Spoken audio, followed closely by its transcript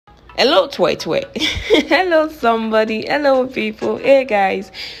Hello, Twit. Hello, somebody. Hello, people. Hey,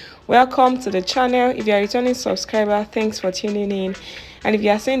 guys. Welcome to the channel. If you are a returning subscriber, thanks for tuning in. And if you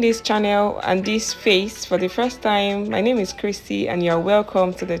are seeing this channel and this face for the first time, my name is Christy, and you are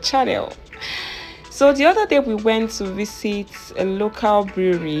welcome to the channel. So the other day we went to visit a local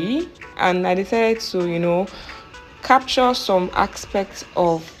brewery, and I decided to, capture some aspects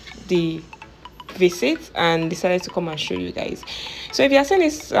of the visit and decided to come and show you guys. So if you are seeing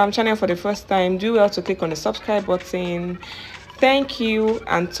this channel for the first time, do well to click on the subscribe button. Thank you,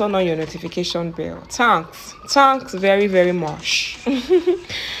 and turn on your notification bell. Thanks very, very much.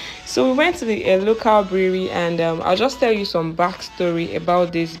 So we went to the local brewery, and I'll just tell you some backstory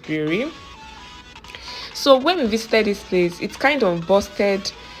about this brewery. So when we visited this place, it's kind of busted.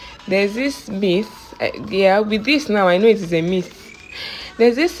 There's this myth, with this now I know it is a myth.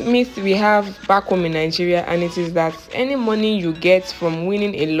 There's this myth we have back home in Nigeria, and it is that any money you get from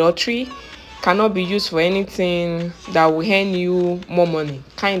winning a lottery cannot be used for anything that will earn you more money.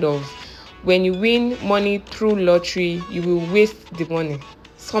 Kind of, when you win money through lottery, you will waste the money.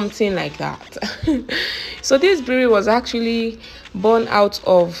 Something like that. So this brewery was actually born out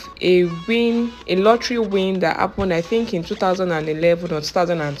of a lottery win that happened, I think, in 2011 or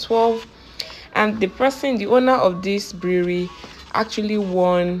 2012. And the owner of this brewery actually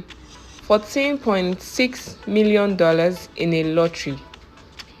won $14.6 million in a lottery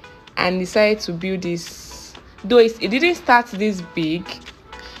and decided to build this. Though it didn't start this big,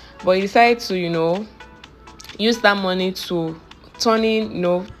 but he decided to use that money to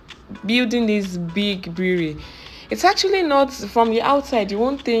building this big brewery. It's actually not, from the outside you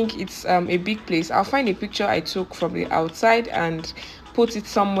won't think it's a big place. I'll find a picture I took from the outside and put it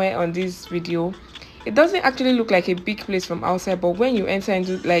somewhere on this video. It doesn't actually look like a big place from outside, but when you enter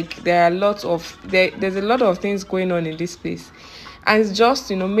into, there's a lot of things going on in this place, and it's just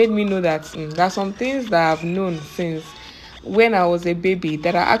made me know that there are some things that I've known since when I was a baby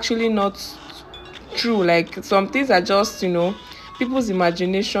that are actually not true. Like, some things are just people's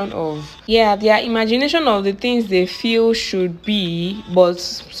imagination of their imagination of the things they feel should be, but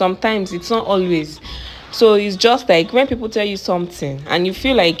sometimes it's not always. So it's just like when people tell you something and you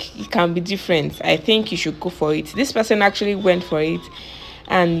feel like it can be different, I think you should go for it. This person actually went for it,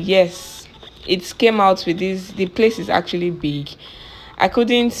 and yes, it came out with this. The place is actually big. I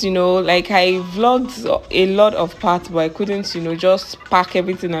couldn't, I vlogged a lot of parts, but I couldn't, just pack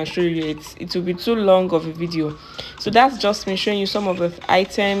everything and show you it. It will be too long of a video. So that's just me showing you some of the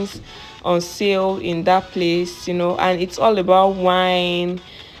items on sale in that place, and it's all about wine,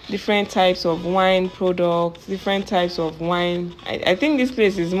 different types of wine products, different types of wine. I think this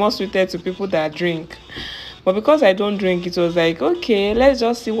place is more suited to people that drink, but because I don't drink, it was like, okay, let's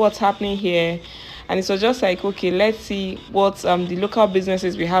just see what's happening here. And it was just like, okay, let's see what the local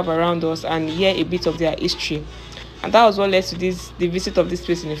businesses we have around us and hear a bit of their history. And that was what led to the visit of this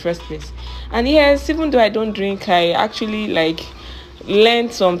place in the first place. And yes, even though I don't drink, I actually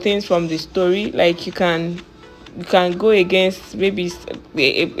learned some things from the story. Like, you can go against maybe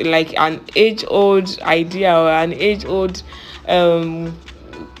an age-old idea or an age-old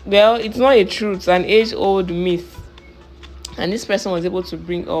well, it's not a truth, an age-old myth, and this person was able to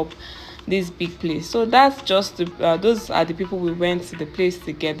bring up this big place. So that's just those are the people we went to the place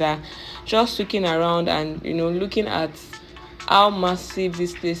together, just looking around and looking at how massive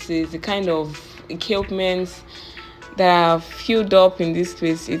this place is, the kind of equipment that are filled up in this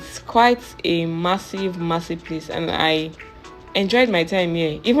place. It's quite a massive place, and I enjoyed my time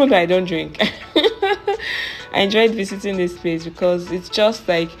here, even though I don't drink. I enjoyed visiting this place because it's just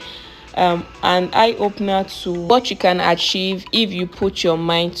like an eye-opener to what you can achieve if you put your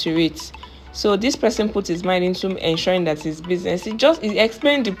mind to it. So this person put his mind into ensuring that his business, it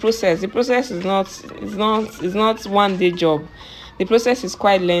explained the process. The process is not one day job. The process is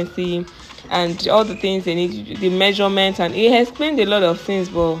quite lengthy, and all the things they need, the measurements, and he explained a lot of things.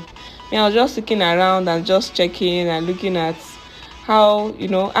 But I was just looking around and just checking and looking at how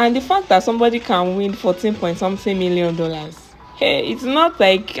and the fact that somebody can win 14 point something million dollars. Hey, it's not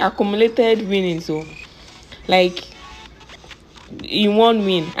like accumulated winnings, so like in one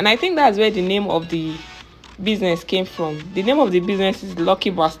win. And I think that's where the name of the business came from. The name of the business is Lucky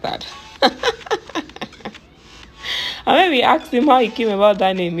Bastard. And when we asked him how he came about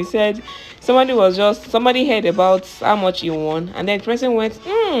that name, he said somebody heard about how much he won, and then the person went,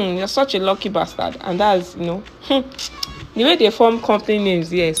 you're such a lucky bastard. And that's the way they form company names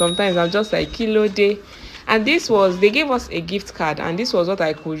here. Sometimes I'm just like, Kilo Day. And they gave us a gift card, and this was what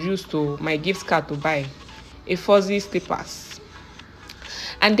I could use my gift card to buy a fuzzy slippers.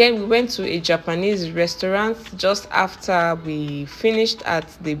 And then we went to a Japanese restaurant just after we finished at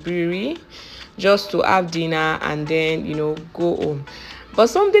the brewery, just to have dinner and then, go home. But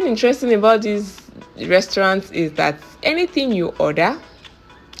something interesting about these restaurants is that anything you order,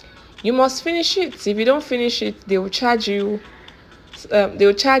 you must finish it. If you don't finish it, they will charge you.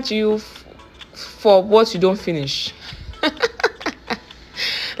 For what you don't finish.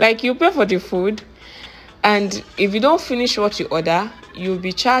 Like, you pay for the food, and if you don't finish what you order, you'll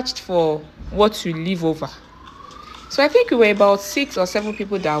be charged for what you leave over. So I think we were about 6 or 7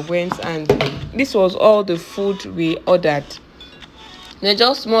 people that went, and this was all the food we ordered. They're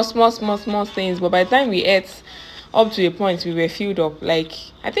just small things, but by the time we ate up to a point, we were filled up. Like,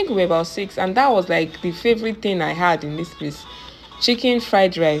 I think we were about 6, and that was like the favorite thing I had in this place. Chicken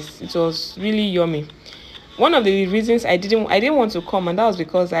fried rice. It was really yummy. One of the reasons I didn't want to come, and that was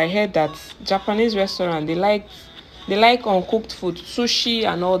because I heard that Japanese restaurant, they like uncooked food, sushi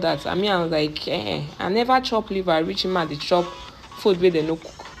and all that. I mean, I was like, I never chop liver. I reach him at the chop food where they no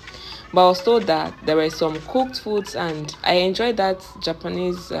cook. But I was told that there were some cooked foods, and I enjoyed that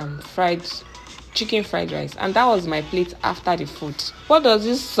Japanese chicken fried rice, and that was my plate after the food. What does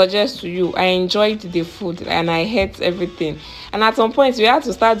this suggest to you? I enjoyed the food and I ate everything, and at some point we had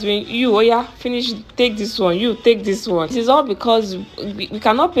to start doing, finish, take this one, you take this one. It is all because we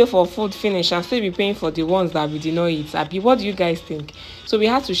cannot pay for food finish and still be paying for the ones that we did not eat. Abi, what do you guys think? So we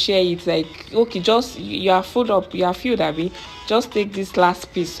had to share it. Like, okay, just you are filled up, you are filled, Abi, just take this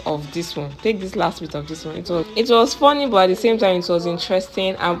last piece of this one, take this last bit of this one. It was funny, but at the same time it was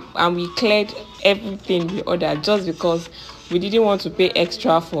interesting, and we cleared everything we ordered just because we didn't want to pay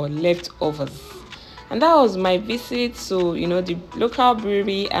extra for leftovers. And that was my visit to the local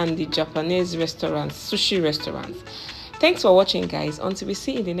brewery and the Japanese restaurants, sushi restaurants. Thanks for watching, guys. Until we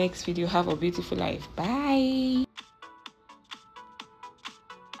see you in the next video, have a beautiful life. Bye.